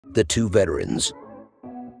the two veterans.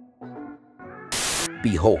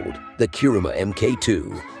 Behold, the Kuruma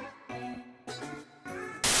MK2.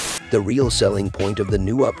 The real selling point of the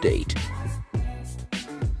new update.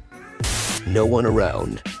 No one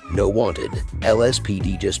around, no wanted.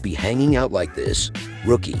 LSPD just be hanging out like this.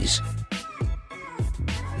 Rookies.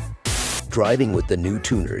 Driving with the new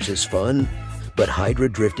tuners is fun, but Hydra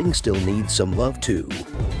drifting still needs some love too.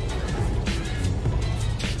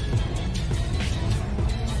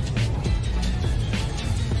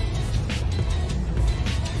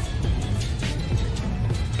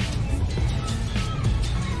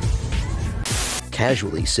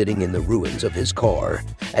 Casually sitting in the ruins of his car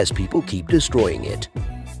as people keep destroying it.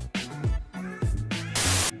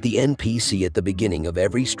 The NPC at the beginning of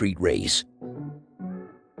every street race.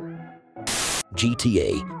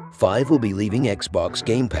 GTA 5 will be leaving Xbox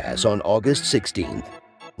Game Pass on August 16th.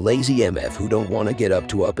 Lazy MF who don't want to get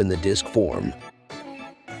up in the disc form.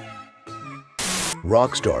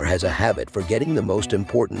 Rockstar has a habit for getting the most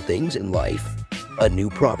important things in life. A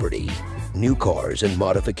new property, new cars and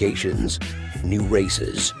modifications, new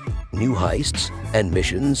races, new heists and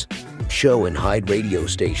missions, show and hide radio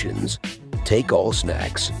stations, take all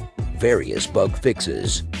snacks, various bug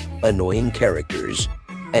fixes, annoying characters,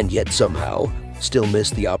 and yet somehow still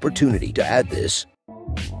miss the opportunity to add this.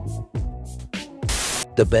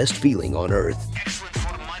 The best feeling on earth. Excellent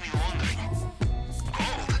for money laundering.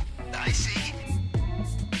 Gold, I see.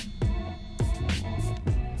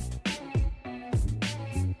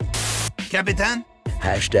 Capitan?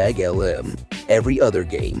 Hashtag LM. Every other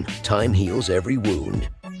game, time heals every wound.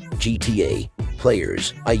 GTA.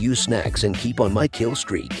 Players, I use snacks and keep on my kill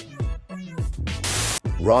streak.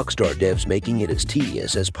 Rockstar devs making it as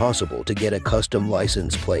tedious as possible to get a custom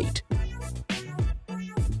license plate.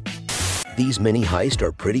 These mini heists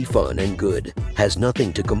are pretty fun and good. Has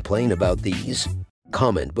nothing to complain about these.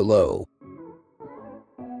 Comment below.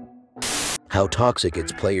 How toxic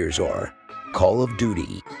its players are. Call of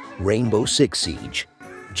Duty, Rainbow Six Siege,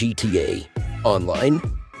 GTA Online,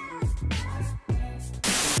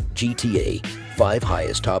 GTA 5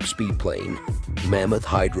 highest top speed plane, Mammoth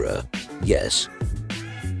Hydra, yes.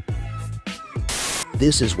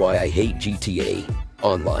 This is why I hate GTA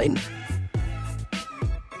Online.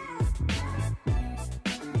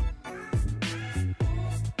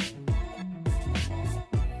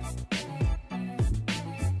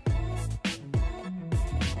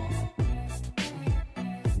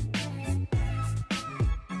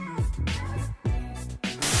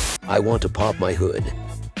 I want to pop my hood.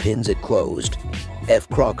 Pins it closed. F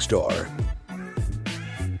Crocstar.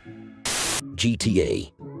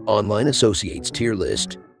 GTA Online Associates tier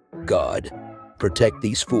list. God. Protect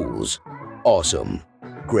these fools. Awesome.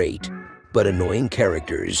 Great. But annoying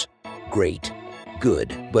characters. Great.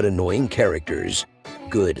 Good. But annoying characters.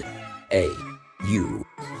 Good. A. U.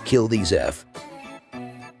 Kill these F.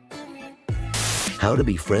 How to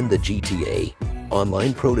befriend the GTA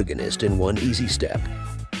Online protagonist in one easy step.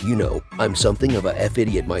 You know, I'm something of a F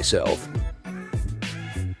idiot myself.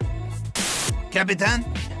 Capitan?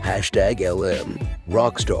 Hashtag LM.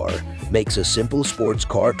 Rockstar makes a simple sports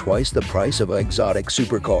car twice the price of an exotic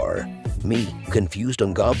supercar. Me, confused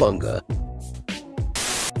on Gabunga.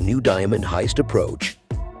 New diamond heist approach.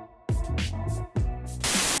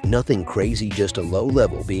 Nothing crazy, just a low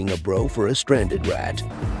level being a bro for a stranded rat.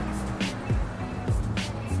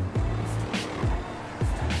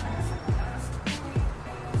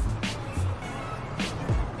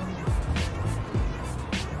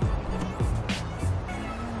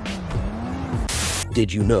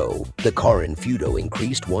 Did you know the car in Feudo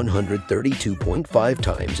increased 132.5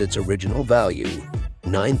 times its original value?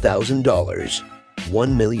 $9,000.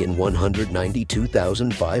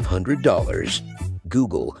 $1,192,500.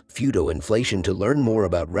 Google Feudo inflation to learn more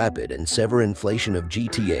about rapid and severe inflation of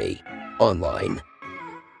GTA Online.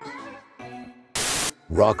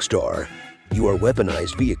 Rockstar. You are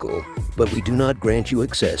weaponized vehicle, but we do not grant you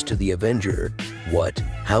access to the Avenger. What?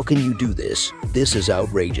 How can you do this? This is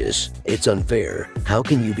outrageous. It's unfair. How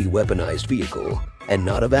can you be weaponized vehicle and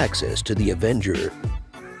not have access to the Avenger?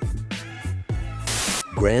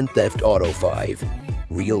 Grand Theft Auto 5.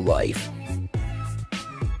 Real life.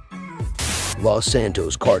 Los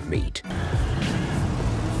Santos cart meet.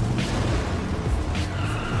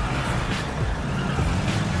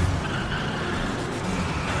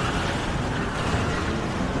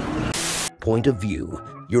 Point of view.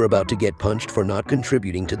 You're about to get punched for not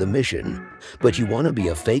contributing to the mission, but you want to be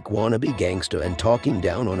a fake wannabe gangster and talking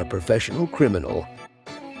down on a professional criminal.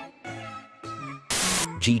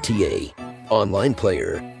 GTA Online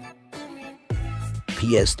player.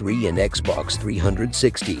 PS3 and Xbox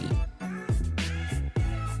 360.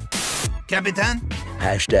 Capitan?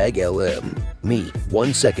 Hashtag LM. Me,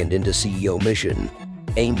 1 second into CEO mission.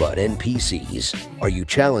 Aimbot NPCs. Are you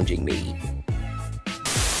challenging me?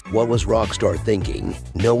 What was Rockstar thinking?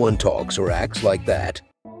 No one talks or acts like that.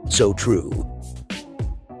 So true.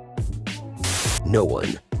 No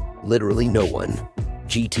one. Literally no one.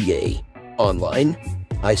 GTA. Online?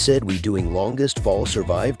 I said we doing longest fall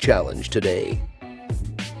survive challenge today.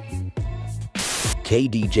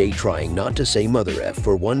 KDJ trying not to say mother F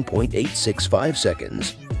for 1.865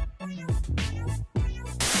 seconds.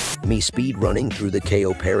 Me speed running through the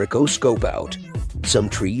Cayo Perico scope out. Some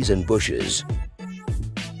trees and bushes.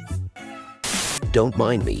 Don't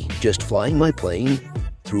mind me, just flying my plane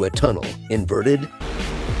through a tunnel, inverted.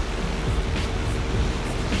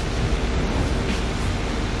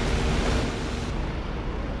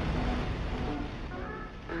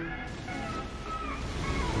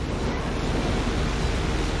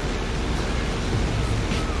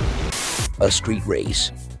 A street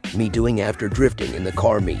race. Me doing after drifting in the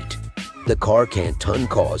car meet. The car can't ton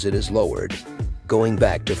cause it is lowered. Going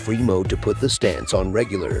back to free mode to put the stance on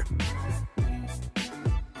regular.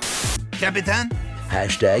 Capitan?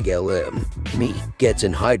 Hashtag LM. Me gets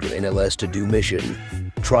in Hydra in LS to do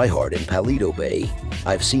mission. Try hard in Paleto Bay.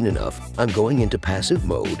 I've seen enough. I'm going into passive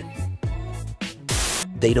mode.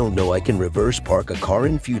 They don't know I can reverse park a car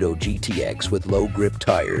in Fudo GTX with low grip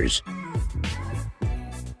tires.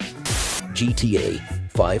 GTA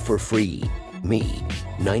 5 for free. Me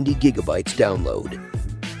 90 gigabytes download.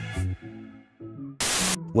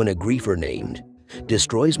 When a griefer named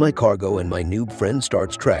destroys my cargo and my noob friend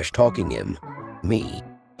starts trash talking him. Me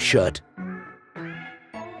shut.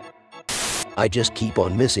 I just keep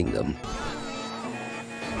on missing them.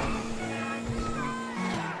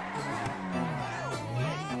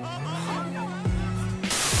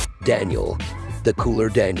 Daniel, the cooler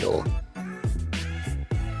Daniel.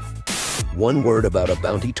 One word about a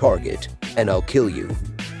bounty target, and I'll kill you.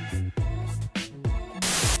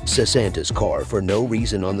 Sessanta's car for no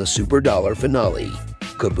reason on the Super Dollar finale.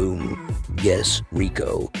 Kaboom. Yes,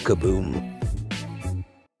 Rico. Kaboom.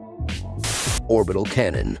 Orbital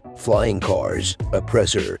cannon. Flying cars.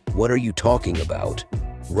 Oppressor. What are you talking about?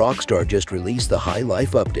 Rockstar just released the High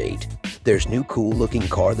Life update. There's new cool looking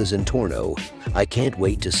car, the Zentorno. I can't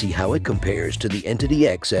wait to see how it compares to the Entity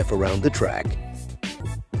XF around the track.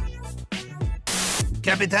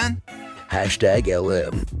 Capitan? Hashtag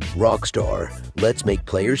LM. Rockstar, let's make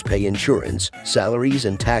players pay insurance, salaries,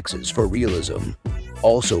 and taxes for realism.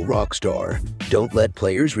 Also Rockstar, don't let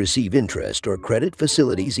players receive interest or credit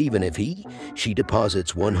facilities even if she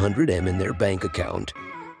deposits 100M in their bank account.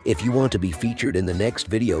 If you want to be featured in the next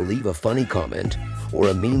video, leave a funny comment or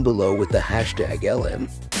a meme below with the hashtag LM.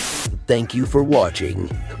 Thank you for watching.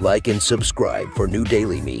 Like and subscribe for new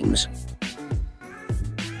daily memes.